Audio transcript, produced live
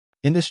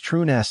In this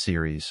TrueNAS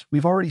series,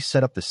 we've already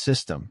set up the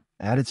system,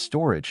 added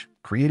storage,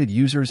 created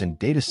users and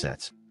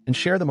datasets, and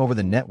share them over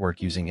the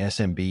network using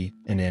SMB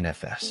and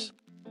NFS.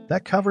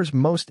 That covers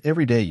most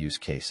everyday use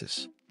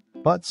cases.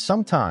 But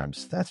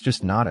sometimes that's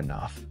just not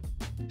enough.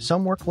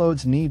 Some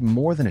workloads need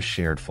more than a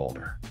shared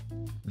folder.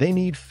 They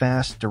need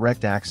fast,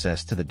 direct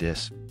access to the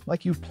disk,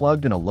 like you've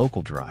plugged in a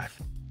local drive.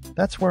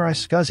 That's where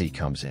iSCSI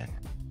comes in.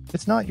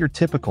 It's not your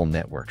typical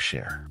network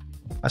share.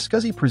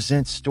 iSCSI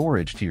presents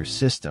storage to your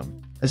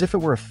system as if it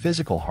were a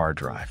physical hard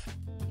drive.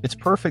 It's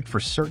perfect for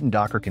certain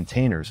Docker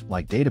containers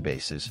like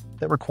databases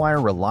that require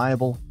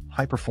reliable,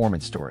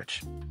 high-performance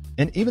storage.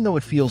 And even though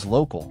it feels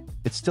local,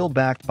 it's still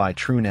backed by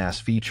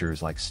TrueNAS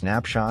features like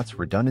snapshots,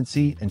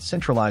 redundancy, and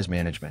centralized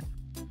management.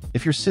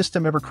 If your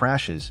system ever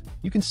crashes,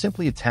 you can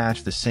simply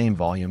attach the same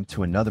volume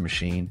to another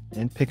machine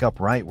and pick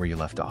up right where you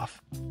left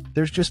off.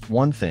 There's just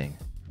one thing.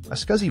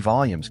 iSCSI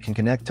volumes can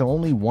connect to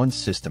only one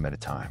system at a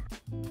time.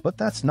 But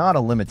that's not a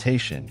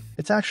limitation,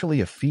 it's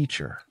actually a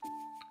feature.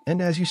 And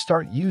as you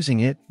start using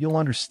it, you'll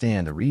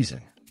understand the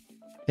reason.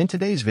 In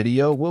today's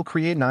video, we'll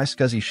create an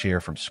iSCSI share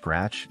from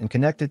scratch and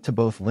connect it to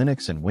both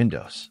Linux and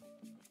Windows.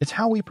 It's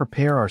how we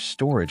prepare our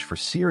storage for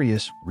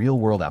serious,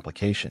 real-world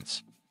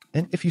applications.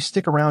 And if you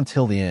stick around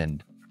till the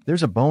end,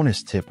 there's a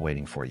bonus tip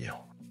waiting for you.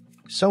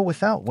 So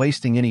without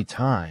wasting any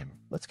time,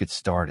 let's get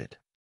started.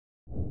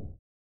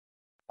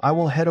 I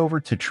will head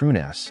over to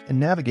TrueNAS and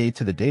navigate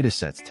to the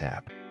Datasets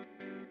tab.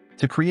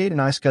 To create an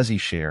iSCSI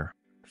share,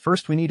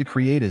 first we need to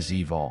create a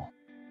ZVOL,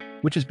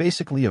 which is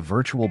basically a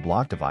virtual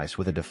block device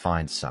with a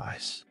defined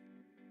size.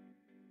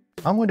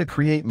 I'm going to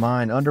create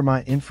mine under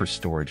my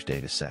InfraStorage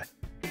dataset.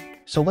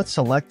 So let's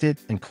select it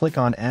and click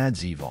on Add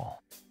ZVOL.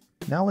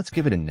 Now let's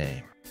give it a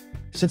name.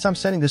 Since I'm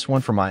setting this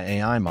one for my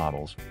AI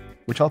models,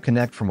 which I'll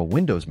connect from a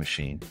Windows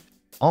machine,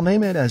 I'll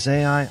name it as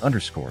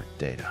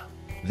AI_data.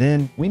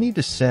 Then we need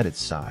to set its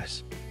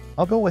size.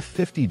 I'll go with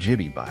 50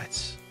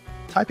 GB.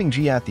 Typing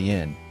G at the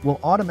end will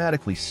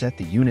automatically set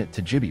the unit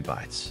to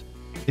GB.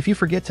 If you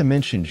forget to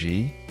mention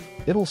G,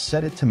 it'll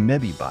set it to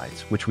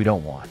MB, which we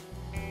don't want.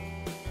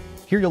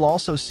 Here you'll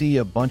also see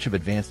a bunch of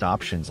advanced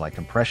options like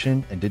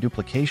compression and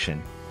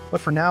deduplication,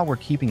 but for now we're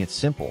keeping it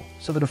simple,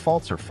 so the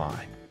defaults are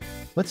fine.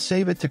 Let's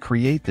save it to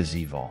create the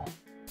ZVOL.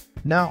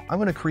 Now I'm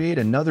going to create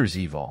another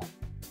ZVOL.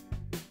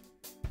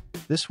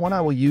 This one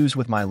I will use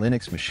with my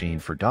Linux machine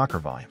for Docker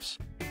volumes,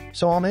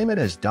 so I'll name it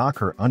as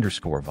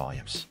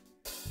Docker_volumes.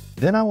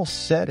 Then I will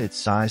set its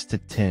size to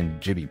 10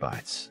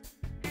 GB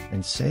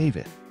and save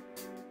it.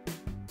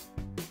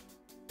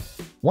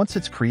 Once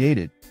it's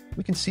created,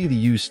 we can see the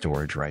used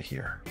storage right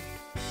here.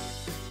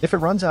 If it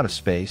runs out of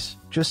space,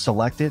 just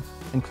select it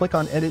and click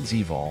on Edit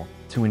ZVOL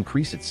to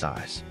increase its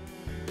size.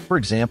 For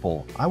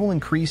example, I will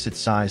increase its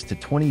size to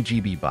 20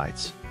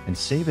 GB and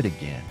save it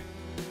again.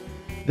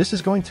 This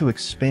is going to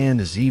expand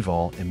the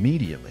ZVOL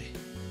immediately.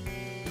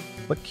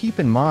 But keep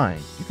in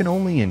mind, you can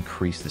only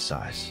increase the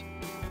size.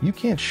 You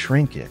can't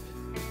shrink it.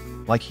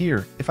 Like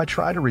here, if I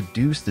try to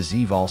reduce the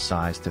ZVOL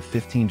size to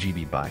 15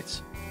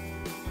 GB,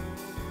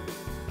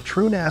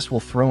 TrueNAS will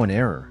throw an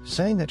error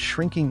saying that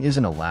shrinking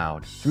isn't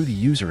allowed through the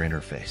user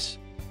interface,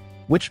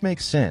 which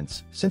makes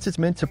sense since it's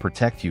meant to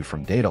protect you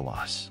from data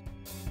loss.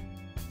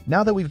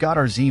 Now that we've got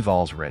our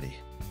ZVOLs ready,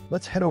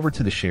 let's head over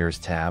to the Shares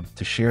tab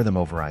to share them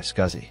over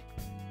iSCSI.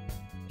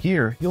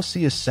 Here, you'll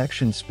see a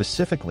section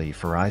specifically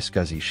for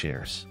iSCSI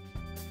shares.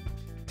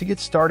 To get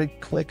started,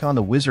 click on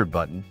the wizard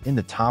button in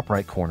the top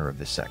right corner of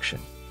this section.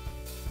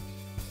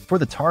 For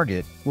the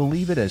target, we'll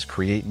leave it as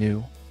Create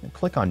New and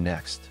click on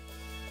Next.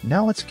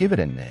 Now let's give it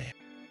a name.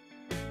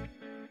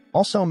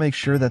 Also make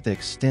sure that the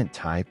extent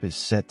type is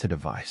set to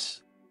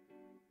device.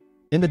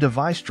 In the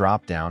device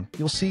dropdown,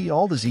 you'll see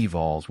all the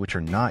ZVOLs which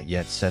are not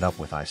yet set up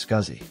with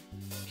iSCSI.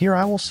 Here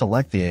I will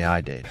select the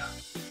AI data.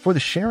 For the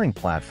sharing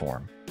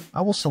platform,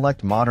 I will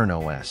select Modern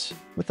OS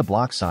with the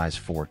block size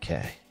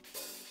 4K.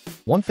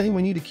 One thing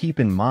we need to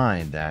keep in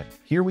mind that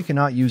here we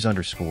cannot use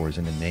underscores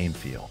in the name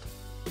field.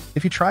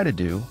 If you try to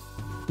do,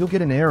 you'll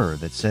get an error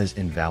that says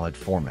invalid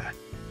format.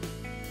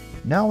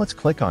 Now let's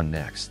click on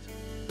Next.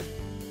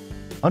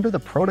 Under the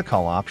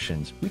protocol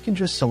options, we can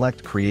just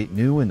select Create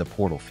New in the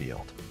portal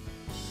field.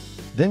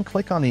 Then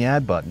click on the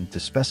Add button to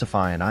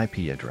specify an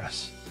IP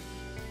address.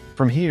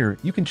 From here,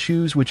 you can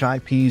choose which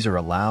IPs are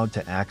allowed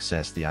to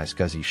access the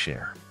iSCSI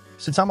share.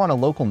 Since I'm on a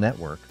local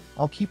network,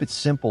 I'll keep it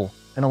simple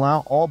and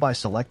allow all by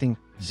selecting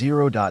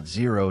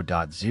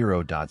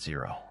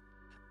 0.0.0.0.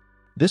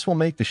 This will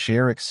make the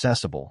share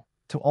accessible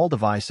to all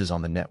devices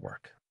on the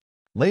network.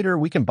 Later,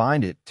 we can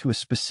bind it to a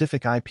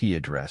specific IP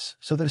address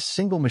so that a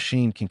single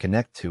machine can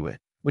connect to it,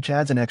 which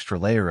adds an extra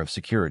layer of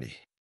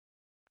security.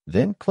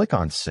 Then click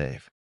on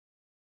Save.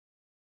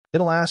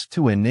 It'll ask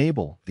to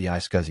enable the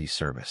iSCSI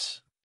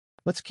service.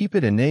 Let's keep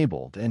it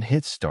enabled and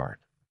hit Start.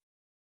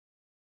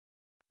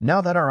 Now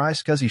that our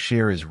iSCSI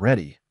share is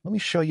ready, let me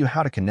show you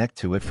how to connect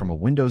to it from a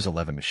Windows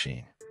 11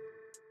 machine.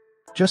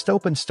 Just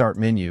open Start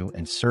menu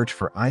and search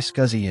for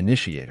iSCSI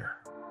Initiator.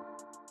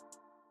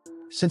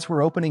 Since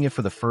we're opening it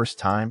for the first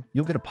time,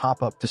 you'll get a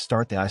pop-up to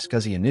start the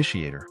iSCSI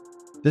Initiator,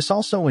 This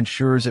also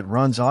ensures it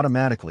runs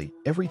automatically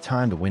every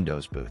time the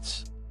Windows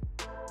boots.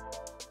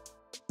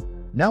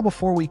 Now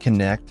before we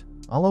connect,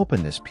 I'll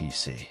open this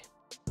PC.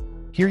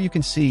 Here you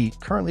can see,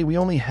 currently we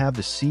only have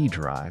the C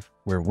drive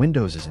where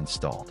Windows is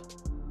installed.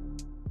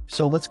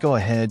 So let's go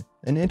ahead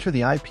and enter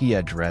the IP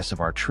address of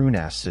our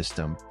TrueNAS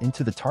system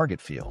into the target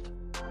field.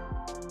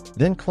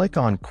 Then click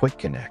on Quick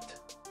Connect.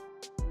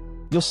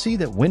 You'll see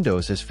that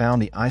Windows has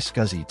found the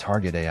iSCSI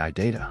target AI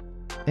data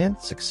and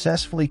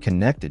successfully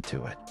connected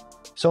to it.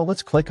 So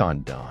let's click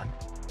on Done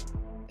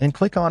and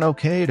click on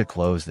OK to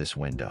close this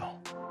window.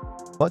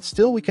 But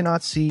still we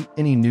cannot see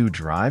any new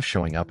drive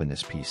showing up in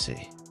this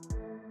PC.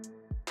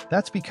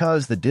 That's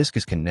because the disk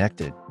is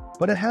connected,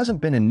 but it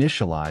hasn't been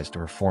initialized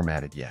or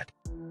formatted yet.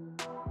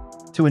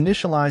 To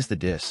initialize the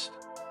disk,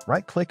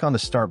 right-click on the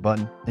Start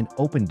button and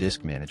open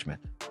Disk Management.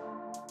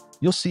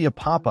 You'll see a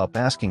pop-up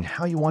asking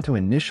how you want to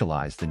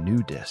initialize the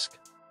new disk.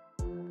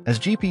 As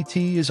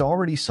GPT is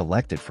already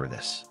selected for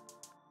this,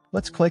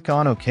 let's click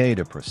on OK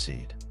to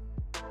proceed.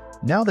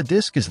 Now the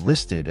disk is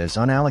listed as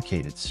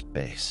unallocated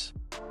space.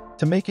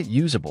 To make it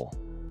usable,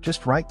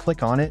 just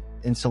right-click on it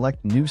and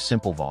select New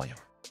Simple Volume.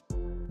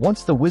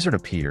 Once the wizard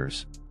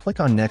appears, click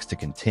on Next to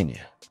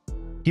continue.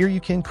 Here you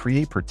can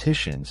create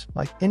partitions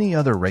like any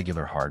other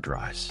regular hard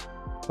drives,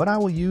 but I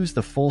will use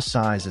the full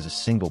size as a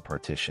single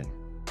partition.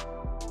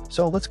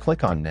 So let's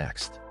click on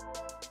Next.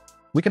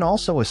 We can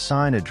also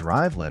assign a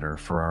drive letter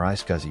for our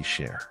iSCSI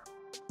share.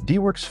 D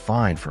works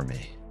fine for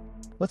me.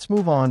 Let's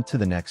move on to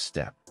the next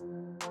step.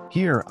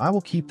 Here, I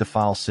will keep the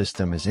file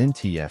system as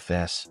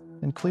NTFS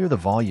and clear the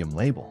volume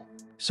label,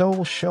 so it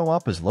will show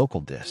up as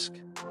local disk.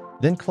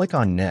 Then click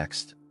on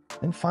Next,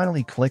 and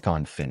finally click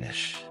on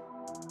Finish.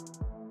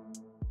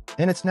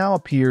 And it now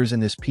appears in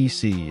this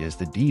PC as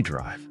the D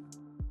drive.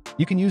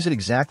 You can use it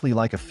exactly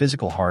like a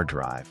physical hard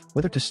drive,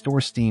 whether to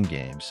store Steam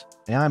games,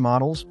 AI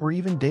models, or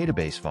even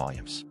database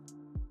volumes.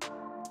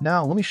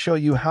 Now let me show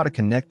you how to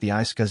connect the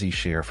iSCSI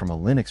share from a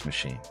Linux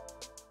machine.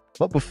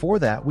 But before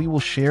that, we will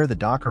share the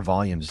Docker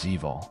volume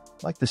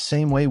ZVOL, like the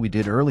same way we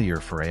did earlier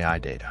for AI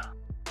data.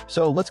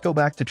 So let's go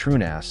back to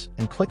TrueNAS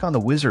and click on the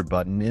wizard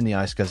button in the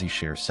iSCSI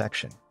share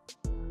section.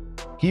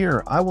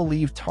 Here, I will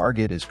leave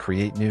target as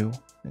Create New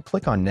and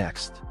click on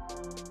Next.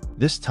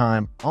 This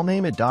time, I'll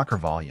name it Docker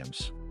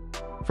Volumes.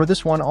 For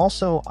this one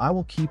also, I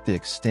will keep the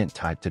extent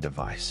type to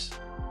device.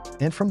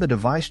 And from the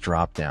device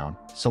dropdown,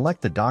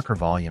 select the Docker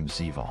Volume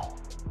ZVOL.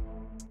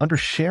 Under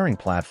Sharing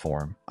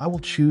Platform, I will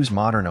choose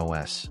Modern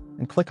OS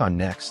and click on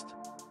Next.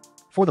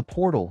 For the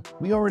portal,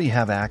 we already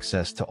have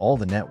access to all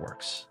the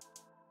networks.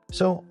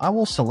 So I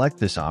will select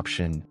this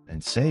option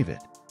and save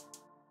it.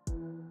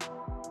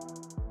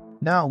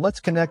 Now let's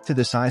connect to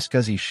this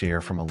iSCSI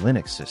share from a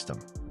Linux system.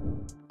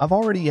 I've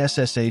already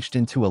SSH'd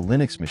into a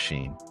Linux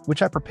machine,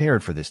 which I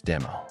prepared for this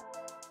demo.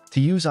 To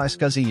use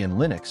iSCSI in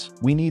Linux,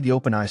 we need the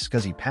Open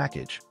iSCSI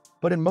package,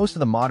 but in most of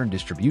the modern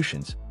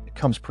distributions, it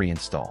comes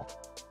pre-installed.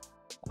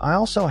 I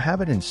also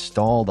have it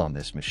installed on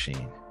this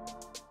machine.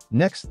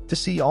 Next, to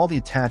see all the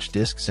attached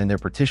disks and their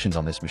partitions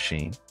on this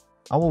machine,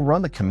 I will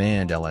run the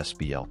command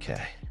lsblk.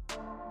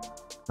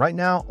 Right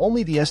now,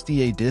 only the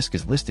SDA disk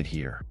is listed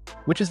here,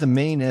 which is the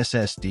main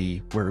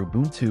SSD where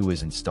Ubuntu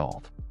is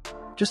installed.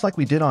 Just like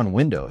we did on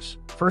Windows,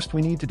 first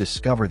we need to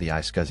discover the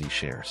iSCSI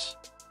shares.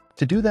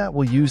 To do that,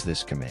 we'll use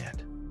this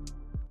command.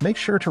 Make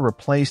sure to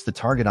replace the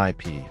target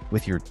IP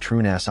with your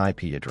TrueNAS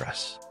IP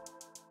address.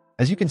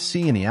 As you can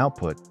see in the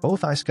output,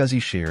 both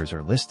iSCSI shares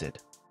are listed,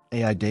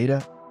 AI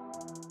data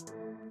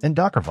and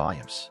Docker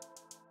volumes.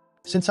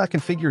 Since I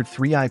configured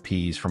 3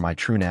 IPs for my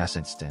TrueNAS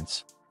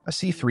instance, I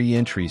see 3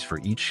 entries for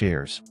each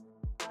shares.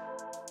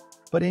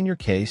 But in your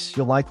case,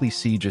 you'll likely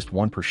see just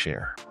 1 per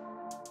share.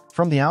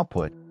 From the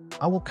output,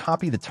 I will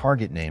copy the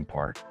target name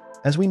part,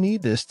 as we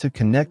need this to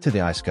connect to the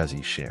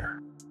iSCSI share.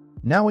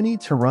 Now we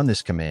need to run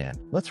this command.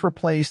 Let's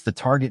replace the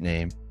target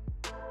name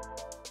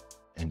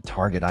and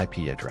target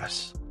IP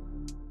address.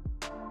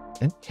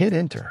 And hit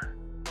Enter.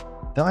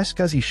 The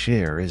iSCSI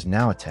share is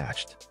now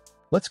attached.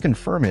 Let's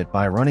confirm it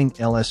by running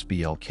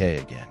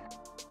lsblk again.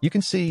 You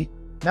can see,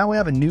 now we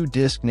have a new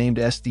disk named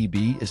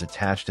SDB is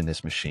attached in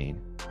this machine,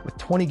 with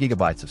 20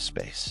 gigabytes of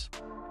space.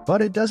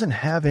 But it doesn't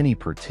have any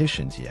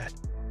partitions yet.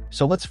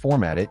 So let's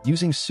format it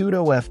using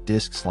sudo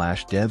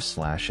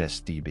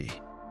fdisk/dev/sdb.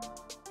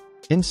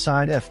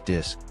 Inside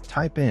fdisk,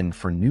 type in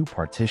for new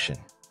partition.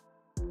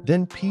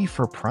 Then P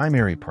for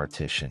primary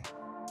partition.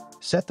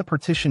 Set the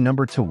partition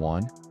number to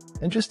 1,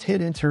 and just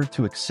hit Enter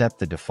to accept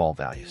the default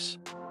values.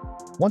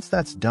 Once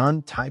that's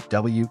done, type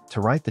W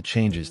to write the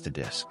changes to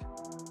disk.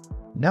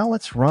 Now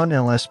let's run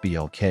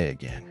lsblk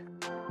again.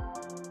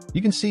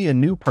 You can see a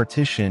new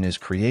partition is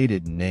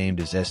created and named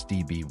as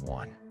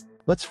SDB1.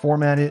 Let's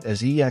format it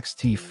as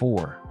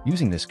ext4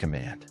 using this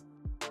command.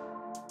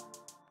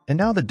 And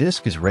now the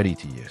disk is ready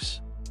to use.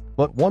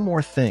 But one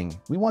more thing,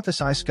 we want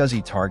this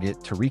iSCSI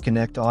target to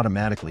reconnect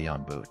automatically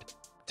on boot.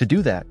 To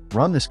do that,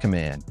 run this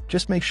command.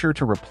 Just make sure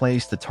to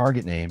replace the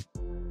target name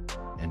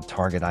and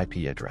target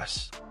IP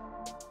address.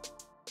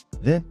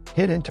 Then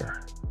hit Enter.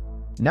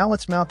 Now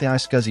let's mount the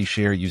iSCSI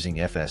share using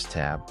FS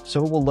tab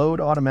so it will load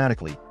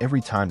automatically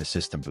every time the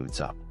system boots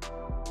up.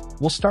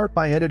 We'll start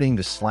by editing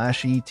the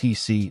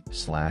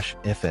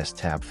 /etc/fs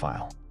tab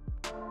file.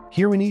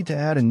 Here we need to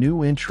add a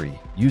new entry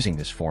using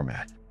this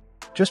format.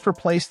 Just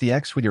replace the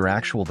X with your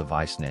actual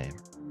device name.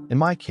 In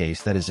my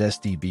case, that is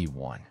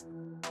SDB1.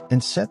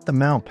 And set the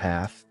mount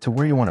path to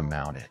where you want to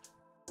mount it.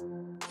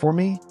 For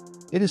me,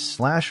 it is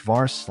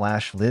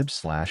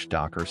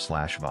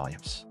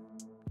 /var/lib/docker/volumes.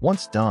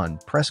 Once done,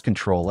 press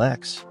Ctrl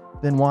X,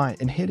 then Y,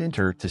 and hit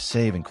Enter to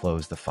save and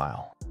close the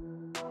file.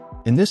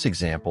 In this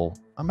example,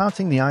 I'm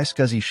mounting the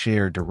iSCSI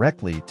share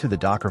directly to the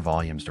Docker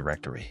volumes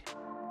directory.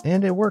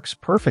 And it works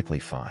perfectly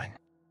fine.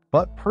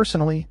 But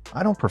personally,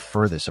 I don't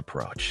prefer this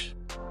approach.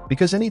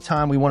 Because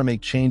anytime we want to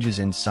make changes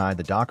inside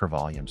the Docker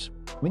volumes,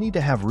 we need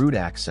to have root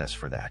access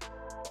for that.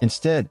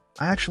 Instead,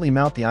 I actually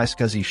mount the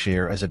iSCSI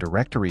share as a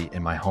directory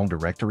in my home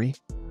directory,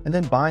 and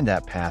then bind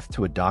that path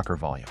to a Docker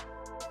volume.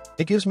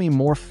 It gives me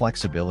more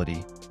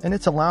flexibility, and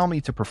it's allowing me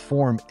to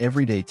perform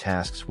everyday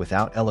tasks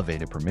without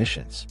elevated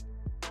permissions.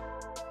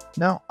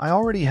 Now, I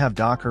already have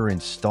Docker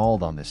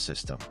installed on this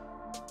system,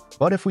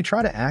 but if we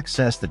try to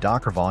access the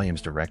Docker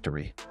volumes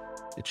directory,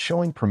 it's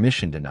showing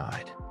permission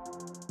denied.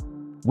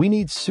 We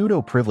need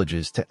sudo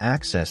privileges to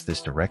access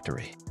this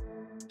directory.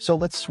 So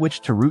let's switch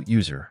to root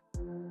user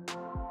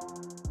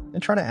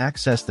and try to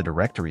access the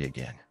directory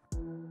again.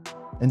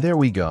 And there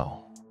we go.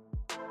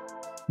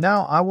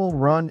 Now I will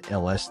run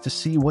ls to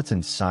see what's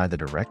inside the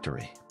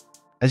directory.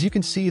 As you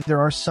can see,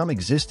 there are some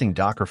existing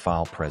Docker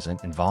file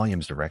present in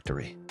volumes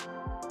directory.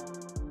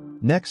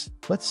 Next,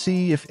 let's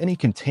see if any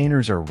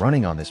containers are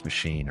running on this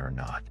machine or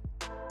not.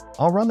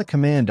 I'll run the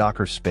command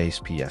docker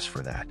 -ps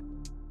for that.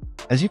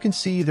 As you can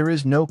see, there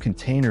is no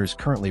containers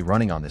currently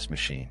running on this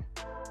machine.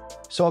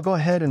 So I'll go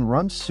ahead and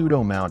run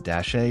sudo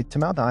mount-a to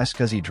mount the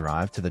iSCSI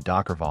drive to the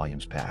Docker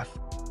volumes path.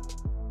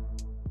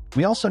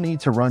 We also need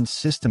to run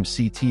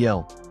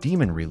systemctl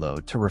daemon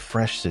reload to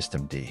refresh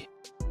systemd.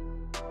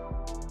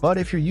 But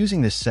if you're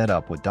using this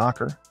setup with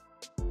Docker,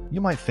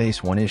 you might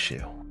face one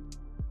issue.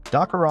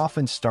 Docker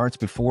often starts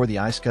before the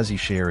iSCSI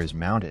share is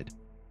mounted,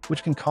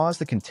 which can cause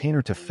the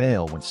container to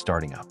fail when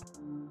starting up.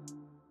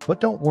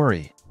 But don't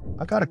worry,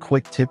 I've got a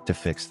quick tip to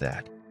fix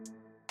that.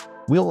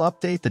 We'll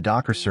update the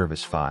Docker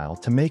service file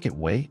to make it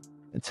wait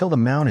until the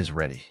mount is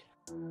ready.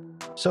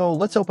 So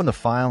let's open the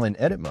file in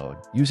edit mode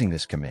using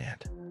this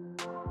command.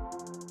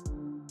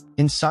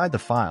 Inside the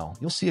file,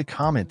 you'll see a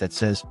comment that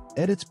says,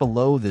 edits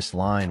below this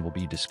line will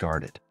be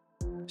discarded.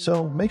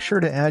 So make sure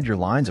to add your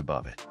lines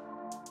above it.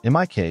 In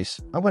my case,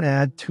 I would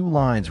add 2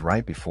 lines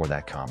right before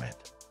that comment.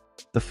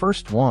 The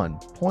first one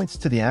points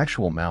to the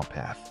actual mount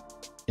path.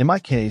 In my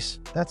case,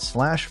 that's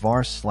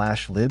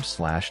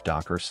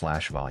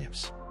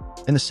 /var/lib/docker/volumes.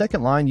 And the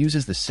second line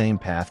uses the same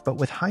path but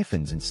with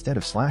hyphens instead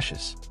of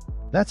slashes.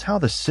 That's how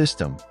the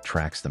system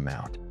tracks the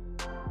mount.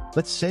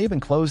 Let's save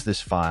and close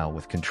this file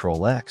with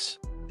Ctrl X,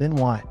 then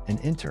Y, and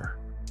Enter.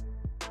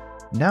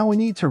 Now we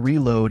need to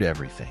reload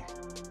everything.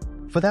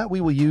 For that, we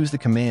will use the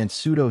command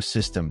sudo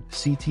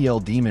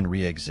systemctl daemon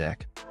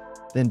reexec,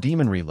 then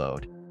daemon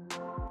reload,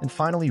 and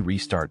finally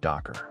restart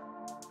Docker.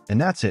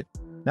 And that's it.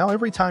 Now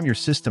every time your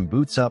system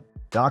boots up,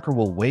 Docker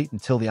will wait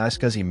until the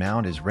iSCSI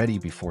mount is ready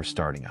before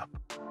starting up.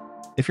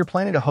 If you're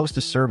planning to host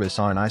a service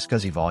on an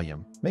iSCSI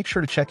volume, make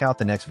sure to check out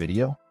the next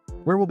video,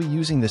 where we'll be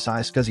using this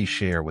iSCSI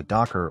share with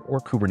Docker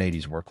or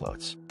Kubernetes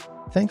workloads.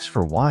 Thanks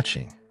for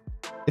watching.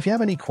 If you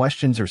have any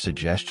questions or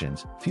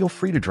suggestions, feel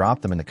free to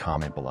drop them in the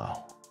comment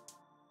below.